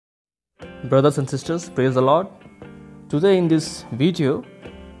Brothers and sisters, praise the Lord. Today in this video,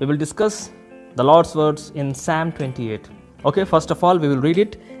 we will discuss the Lord's words in Psalm 28. Okay, first of all, we will read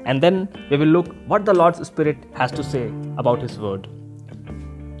it and then we will look what the Lord's Spirit has to say about His word.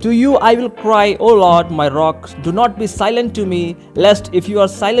 To you I will cry, O Lord, my rock, do not be silent to me, lest if you are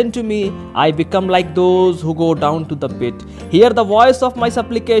silent to me, I become like those who go down to the pit. Hear the voice of my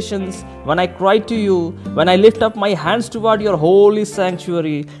supplications when I cry to you, when I lift up my hands toward your holy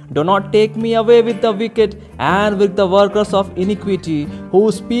sanctuary. Do not take me away with the wicked and with the workers of iniquity,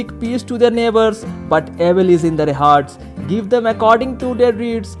 who speak peace to their neighbors, but evil is in their hearts. Give them according to their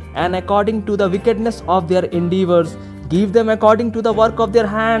deeds and according to the wickedness of their endeavors. Give them according to the work of their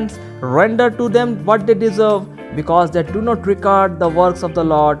hands. Render to them what they deserve, because they do not regard the works of the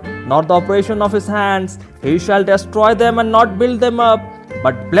Lord, nor the operation of His hands. He shall destroy them and not build them up.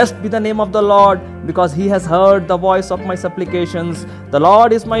 But blessed be the name of the Lord, because He has heard the voice of my supplications. The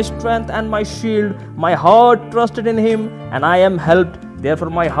Lord is my strength and my shield. My heart trusted in Him, and I am helped.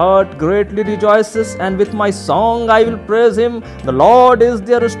 Therefore my heart greatly rejoices, and with my song I will praise Him. The Lord is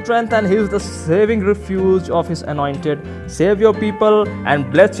their strength, and He is the saving refuge of His anointed. Save your people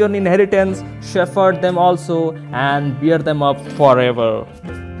and bless your inheritance. Shepherd them also and bear them up forever.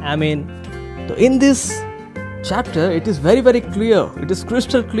 Amen. So in this chapter, it is very clear, it is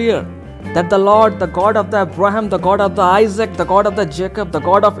crystal clear that the Lord, the God of the Abraham, the God of the Isaac, the God of the Jacob, the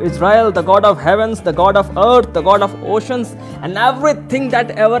God of Israel, the God of heavens, the God of earth, the God of oceans, and everything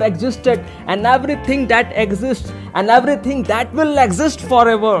that ever existed, and everything that exists, and everything that will exist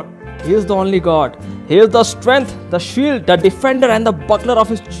forever. He is the only God. He is the strength, the shield, the defender, and the buckler of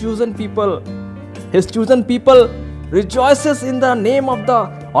His chosen people. His chosen people rejoices in the name of the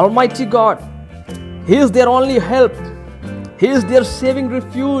Almighty God. He is their only help. He is their saving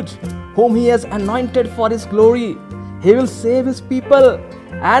refuge, whom He has anointed for His glory. He will save His people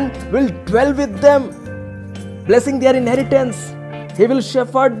and will dwell with them, blessing their inheritance. He will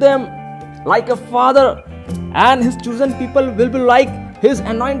shepherd them like a father, and His chosen people will be like His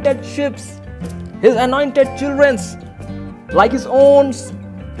anointed sheep, His anointed children, like His own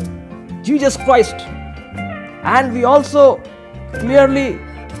Jesus Christ. And we also clearly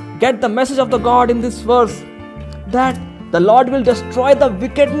get the message of the God in this verse, that the Lord will destroy the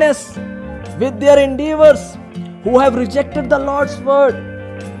wickedness with their endeavors, who have rejected the Lord's word,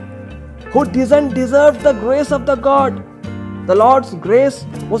 who doesn't deserve the grace of the God. The Lord's grace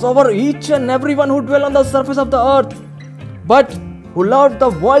was over each and everyone who dwell on the surface of the earth, but who loved the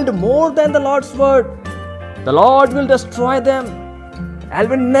world more than the Lord's word. The Lord will destroy them and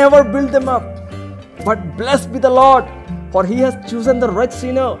will never build them up. But blessed be the Lord, for He has chosen the wretched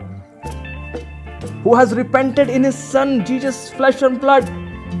sinner, who has repented in His Son Jesus' flesh and blood.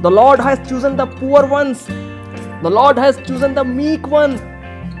 The Lord has chosen the poor ones. The Lord has chosen the meek ones.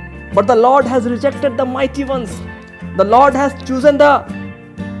 But the Lord has rejected the mighty ones. The Lord has chosen the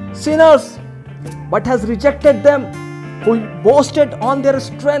sinners, but has rejected them who boasted on their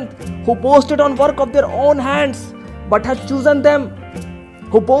strength, who boasted on work of their own hands, but has chosen them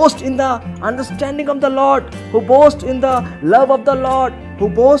who boast in the understanding of the Lord, who boast in the love of the Lord, who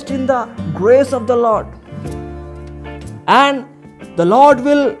boast in the grace of the Lord. And the Lord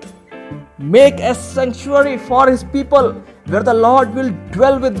will make a sanctuary for His people, where the Lord will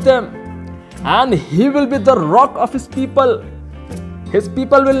dwell with them, and He will be the rock of His people. His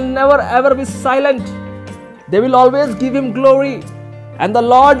people will never ever be silent. They will always give Him glory, and the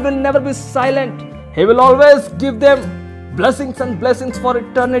Lord will never be silent. He will always give them blessings and blessings for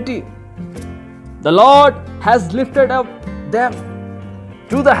eternity. The Lord has lifted up them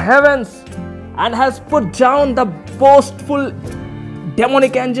to the heavens and has put down the boastful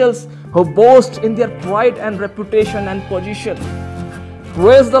demonic angels who boast in their pride and reputation and position.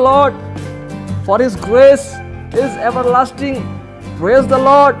 Praise the Lord, for His grace is everlasting. Praise the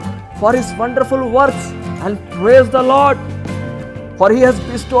Lord for His wonderful works, and praise the Lord, for He has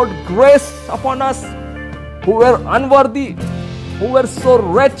bestowed grace upon us who were unworthy, who were so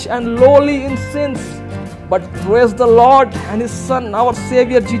wretched and lowly in sins. But praise the Lord and His Son, our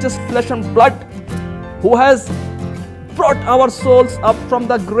Savior Jesus, flesh and blood, who has brought our souls up from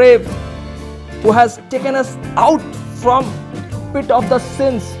the grave, who has taken us out from pit of the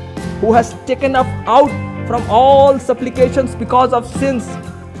sins, who has taken us out from all supplications because of sins.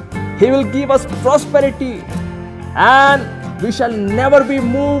 He will give us prosperity, and we shall never be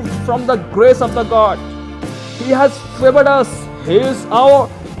moved from the grace of the God. He has favored us. He is our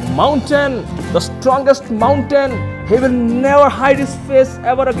mountain, the strongest mountain. He will never hide His face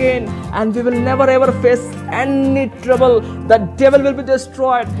ever again, and we will never ever face any trouble. The devil will be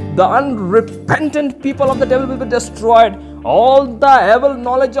destroyed. The unrepentant people of the devil will be destroyed. All the evil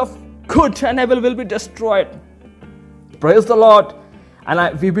knowledge of good and evil will be destroyed. Praise the Lord.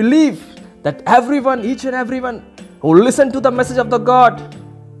 And we believe that everyone, each and everyone who listen to the message of the God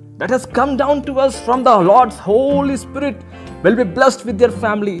that has come down to us from the Lord's Holy Spirit will be blessed with their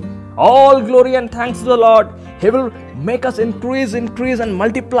family. All glory and thanks to the Lord. He will make us increase and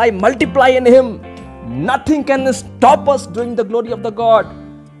multiply in Him. Nothing can stop us doing the glory of the God.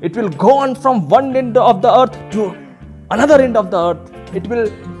 It will go on from one end of the earth to another end of the earth. It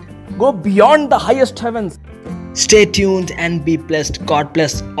will go beyond the highest heavens. Stay tuned and be blessed. God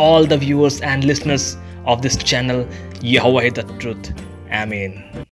bless all the viewers and listeners of this channel. Yahweh the Truth. Amen.